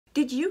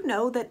Did you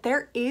know that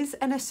there is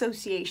an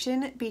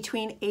association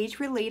between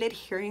age-related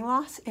hearing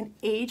loss and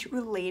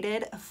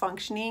age-related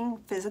functioning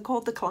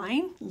physical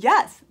decline?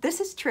 Yes,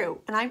 this is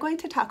true, and I'm going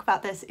to talk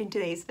about this in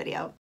today's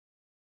video.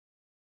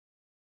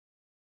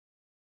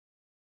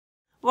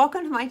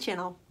 Welcome to my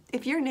channel.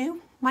 If you're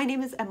new, my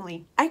name is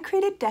Emily. I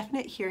created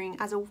Definite Hearing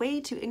as a way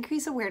to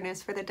increase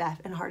awareness for the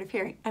deaf and hard of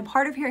hearing. I'm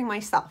hard of hearing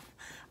myself.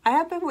 I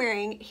have been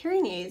wearing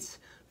hearing aids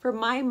for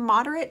my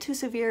moderate to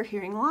severe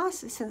hearing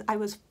loss since I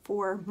was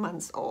 4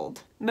 months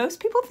old.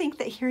 Most people think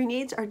that hearing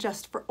aids are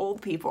just for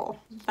old people.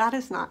 That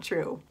is not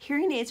true.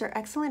 Hearing aids are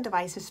excellent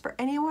devices for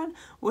anyone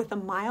with a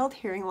mild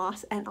hearing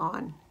loss and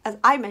on. As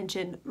I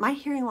mentioned, my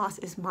hearing loss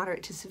is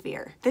moderate to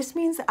severe. This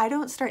means that I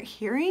don't start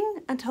hearing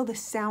until the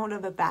sound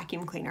of a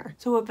vacuum cleaner.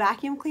 So a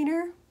vacuum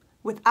cleaner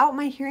without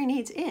my hearing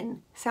aids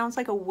in sounds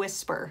like a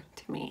whisper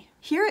to me.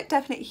 Here at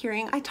Definite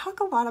Hearing, I talk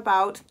a lot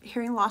about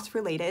hearing loss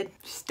related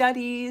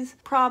studies,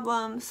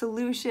 problems,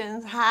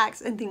 solutions,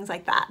 hacks, and things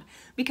like that,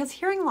 because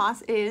hearing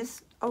loss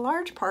is a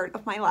large part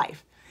of my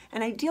life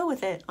and I deal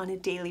with it on a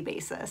daily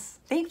basis.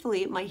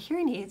 Thankfully, my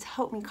hearing aids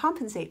help me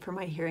compensate for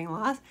my hearing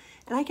loss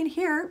and I can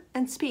hear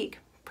and speak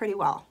pretty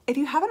well. If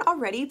you haven't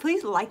already,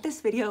 please like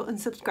this video and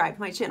subscribe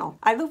to my channel.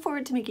 I look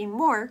forward to making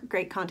more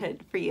great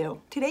content for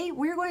you. Today,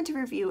 we're going to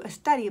review a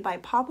study by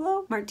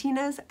Pablo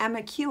Martinez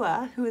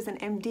Amacua, who is an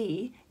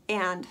MD,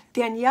 and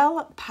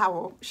Danielle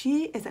Powell.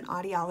 She is an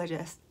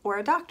audiologist or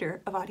a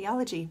doctor of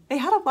audiology. They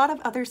had a lot of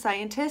other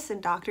scientists and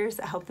doctors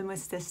that helped them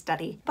with this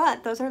study,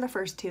 but those are the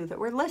first two that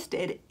were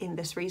listed in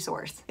this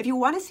resource. If you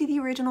want to see the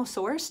original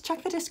source,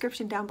 check the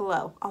description down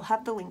below. I'll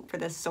have the link for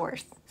this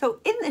source. So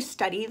in this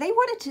study, they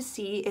wanted to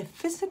see if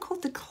physical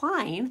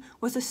decline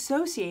was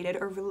associated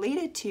or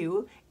related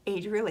to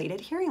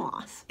age-related hearing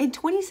loss. In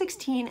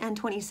 2016 and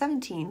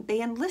 2017,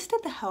 they enlisted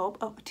the help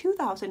of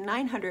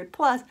 2,900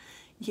 plus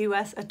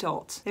US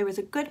adults. There was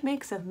a good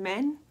mix of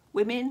men,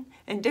 women,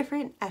 and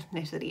different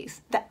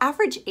ethnicities. The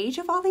average age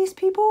of all these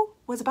people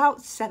was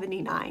about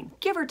 79,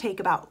 give or take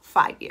about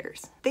 5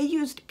 years. They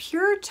used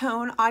pure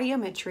tone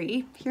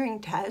audiometry hearing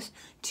tests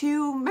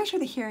to measure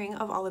the hearing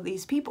of all of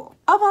these people.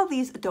 Of all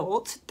these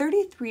adults,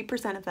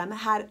 33% of them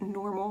had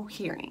normal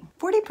hearing,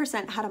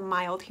 40% had a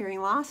mild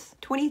hearing loss,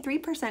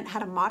 23%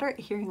 had a moderate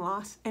hearing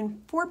loss,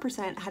 and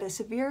 4% had a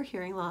severe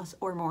hearing loss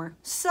or more.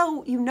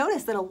 So you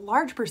notice that a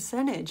large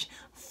percentage,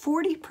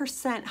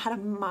 40%, had a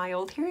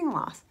mild hearing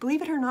loss.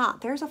 Believe it or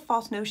not, there's a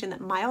false notion that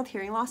mild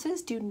hearing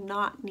losses do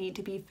not need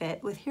to be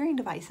fit with hearing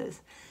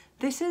devices.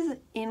 This is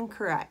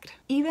incorrect.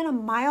 Even a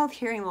mild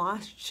hearing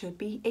loss should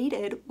be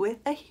aided with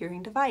a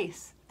hearing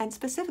device, and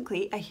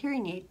specifically a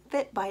hearing aid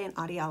fit by an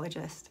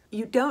audiologist.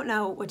 You don't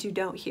know what you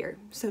don't hear,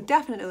 so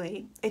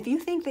definitely, if you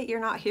think that you're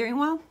not hearing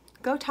well,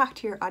 go talk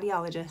to your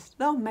audiologist.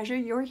 They'll measure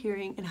your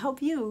hearing and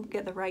help you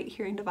get the right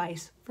hearing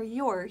device for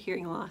your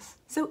hearing loss.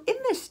 So in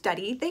this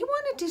study, they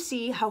wanted to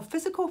see how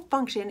physical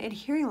function and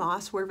hearing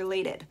loss were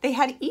related. They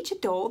had each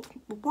adult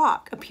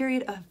walk a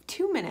period of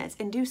 2 minutes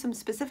and do some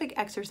specific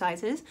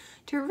exercises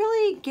to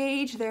really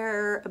gauge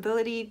their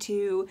ability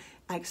to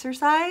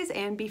exercise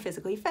and be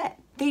physically fit.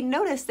 They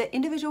noticed that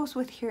individuals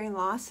with hearing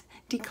loss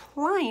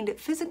declined,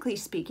 physically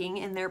speaking,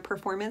 in their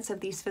performance of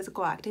these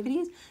physical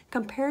activities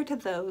compared to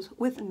those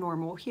with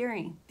normal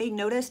hearing. They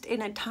noticed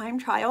in a time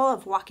trial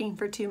of walking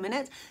for 2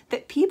 minutes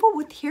that people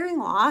with hearing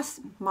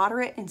loss,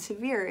 moderate and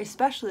severe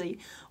especially,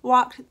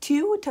 walked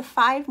 2 to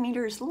 5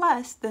 meters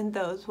less than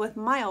those with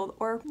mild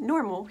or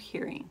normal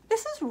hearing.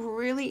 This is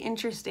really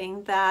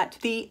interesting that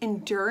the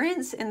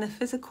endurance and the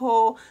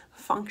physical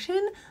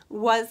function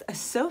was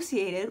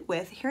associated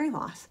with hearing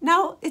loss.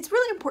 Now, it's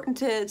really important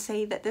to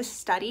say that this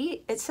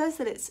study, it says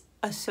that it's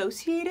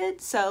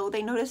associated, so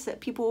they notice that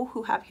people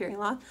who have hearing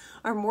loss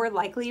are more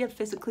likely to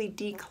physically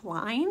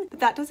decline, but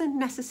that doesn't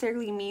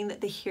necessarily mean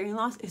that the hearing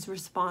loss is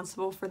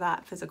responsible for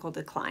that physical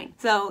decline.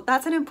 So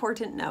that's an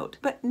important note.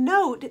 But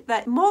note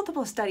that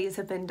multiple studies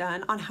have been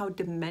done on how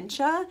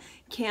dementia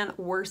can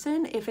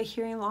worsen if a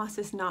hearing loss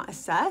is not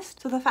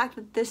assessed. So the fact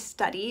that this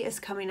study is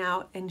coming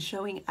out and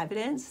showing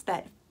evidence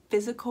that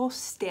physical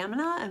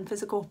stamina and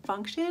physical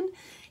function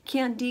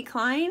can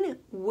decline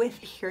with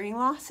hearing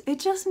loss, it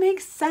just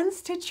makes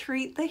sense to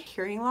treat the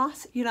hearing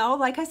loss. You know,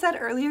 like I said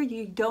earlier,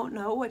 you don't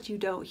know what you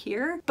don't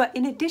hear. But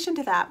in addition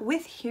to that,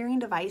 with hearing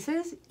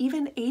devices,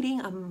 even aiding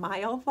a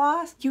mild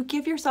loss, you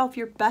give yourself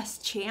your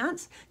best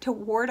chance to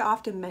ward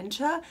off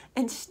dementia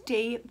and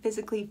stay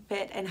physically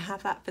fit and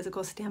have that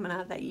physical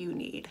stamina that you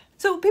need.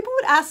 So people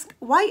would ask,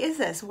 why is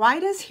this?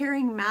 Why does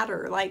hearing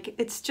matter? Like,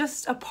 it's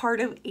just a part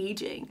of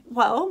aging.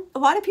 Well, a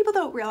lot of people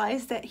don't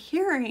realize that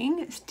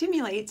hearing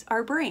stimulates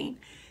our brain.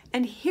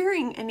 And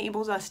hearing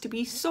enables us to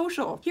be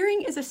social.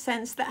 Hearing is a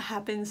sense that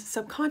happens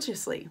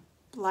subconsciously,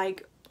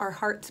 like our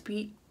hearts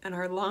beat and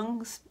our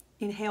lungs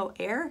inhale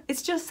air.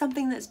 It's just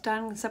something that's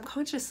done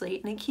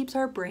subconsciously and it keeps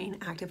our brain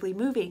actively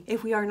moving.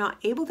 If we are not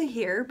able to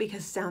hear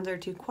because sounds are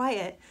too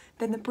quiet,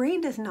 then the brain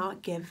does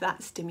not give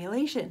that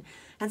stimulation.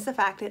 Hence the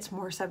fact it's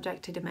more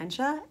subject to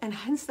dementia, and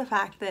hence the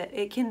fact that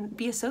it can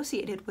be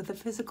associated with a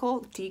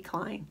physical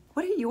decline.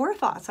 What are your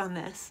thoughts on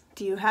this?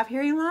 Do you have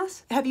hearing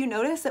loss? Have you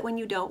noticed that when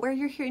you don't wear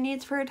your hearing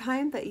aids for a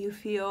time that you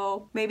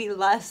feel maybe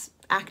less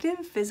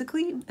active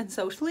physically and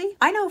socially?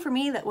 I know for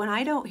me that when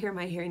I don't hear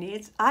my hearing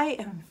aids, I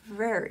am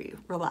very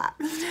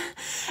relaxed.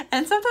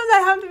 And sometimes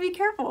I have to be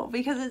careful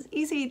because it's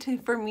easy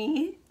for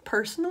me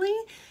personally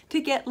to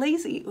get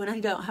lazy when I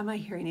don't have my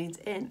hearing aids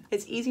in.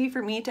 It's easy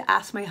for me to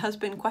ask my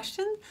husband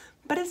questions,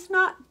 but it's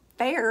not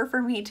fair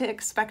for me to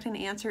expect an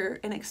answer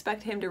and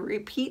expect him to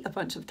repeat a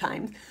bunch of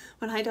times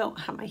when I don't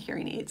have my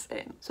hearing aids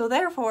in. So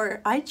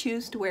therefore, I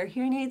choose to wear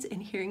hearing aids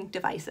and hearing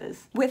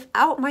devices.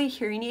 Without my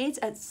hearing aids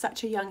at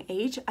such a young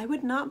age, I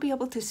would not be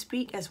able to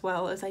speak as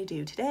well as I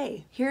do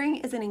today. Hearing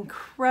is an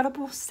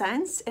incredible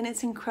sense, and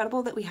it's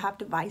incredible that we have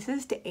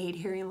devices to aid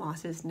hearing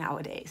losses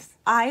nowadays.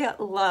 I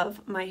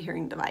love my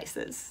hearing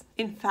devices.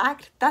 In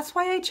fact, that's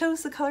why I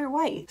chose the color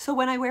white. So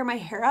when I wear my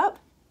hair up,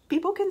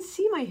 people can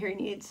see my hearing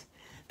aids.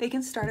 They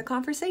can start a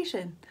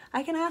conversation.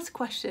 I can ask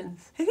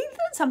questions. I think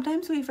that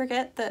sometimes we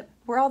forget that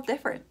we're all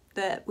different,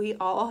 that we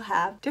all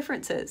have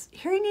differences.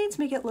 Hearing aids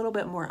make it a little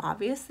bit more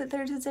obvious that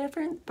there's a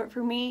difference, but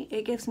for me,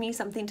 it gives me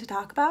something to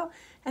talk about.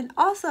 And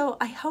also,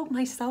 I help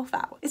myself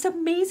out. It's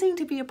amazing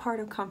to be a part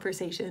of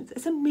conversations.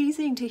 It's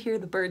amazing to hear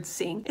the birds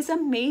sing. It's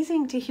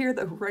amazing to hear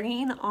the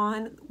rain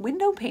on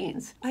window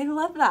panes. I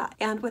love that.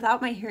 And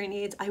without my hearing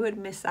aids, I would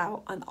miss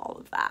out on all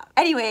of that.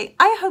 Anyway,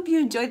 I hope you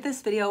enjoyed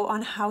this video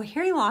on how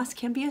hearing loss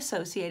can be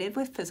associated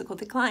with physical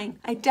decline.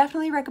 I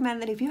definitely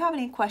recommend that if you have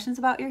any questions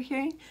about your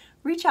hearing,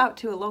 reach out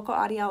to a local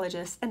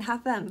audiologist and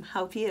have them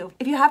help you.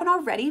 If you haven't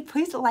already,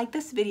 please like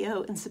this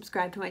video and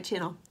subscribe to my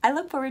channel. I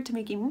look forward to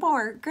making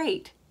more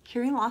great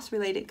hearing loss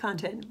related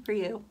content for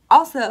you.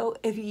 Also,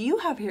 if you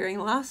have hearing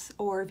loss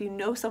or if you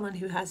know someone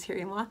who has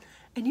hearing loss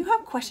and you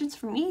have questions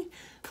for me,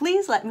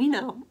 please let me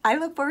know. I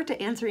look forward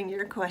to answering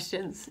your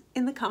questions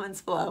in the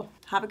comments below.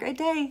 Have a great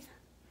day.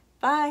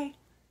 Bye.